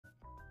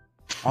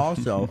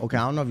Also, okay,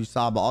 I don't know if you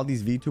saw, but all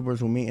these VTubers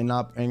who meeting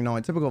up, and you know,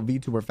 in typical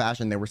VTuber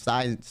fashion, they were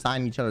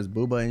signing each other's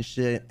booba and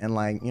shit, and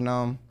like, you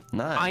know.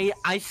 Nice.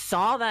 I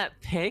saw that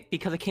pic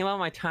because it came out on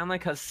my timeline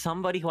because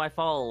somebody who I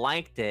follow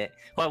liked it,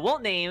 who I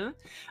won't name.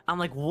 I'm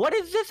like, what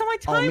is this on my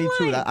timeline?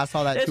 Oh, me too. I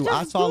saw that too.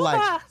 I saw booba.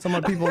 like some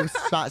of the people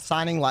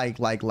signing like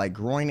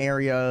groin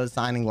areas,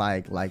 signing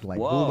like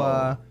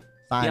booba,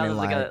 signing yeah, there's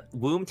like like a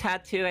womb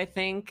tattoo, I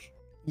think.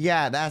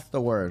 yeah, that's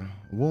the word.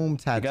 Womb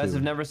tattoo. You guys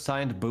have never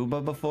signed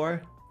booba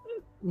before?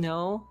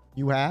 No.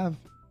 You have?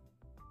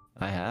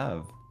 I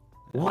have.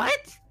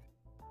 What?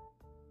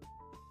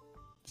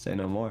 Say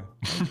no more.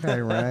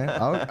 Okay, Ren.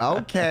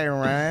 Okay,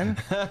 Ren.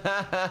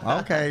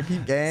 Okay,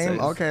 peep game.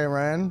 Okay,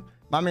 Ren.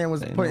 My man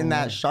was putting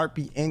that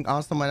Sharpie ink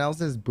on someone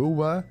else's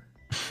booba.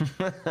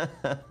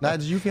 Now,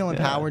 did you feel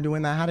empowered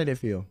doing that? How did it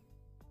feel?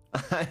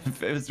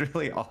 It was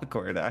really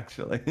awkward,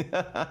 actually.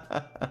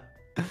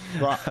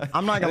 Bro,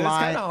 I'm not gonna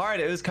lie. It was kind of hard.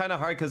 It was kind of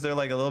hard because they're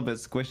like a little bit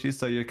squishy,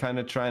 so you're kind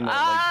of trying to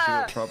like do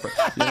it proper.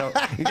 You know.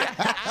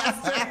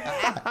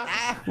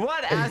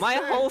 What? Aster? My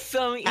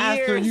wholesome ears.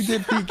 Aster, you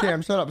did peep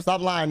cam. Shut up.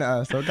 Stop lying to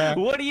us, okay?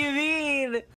 What do you mean?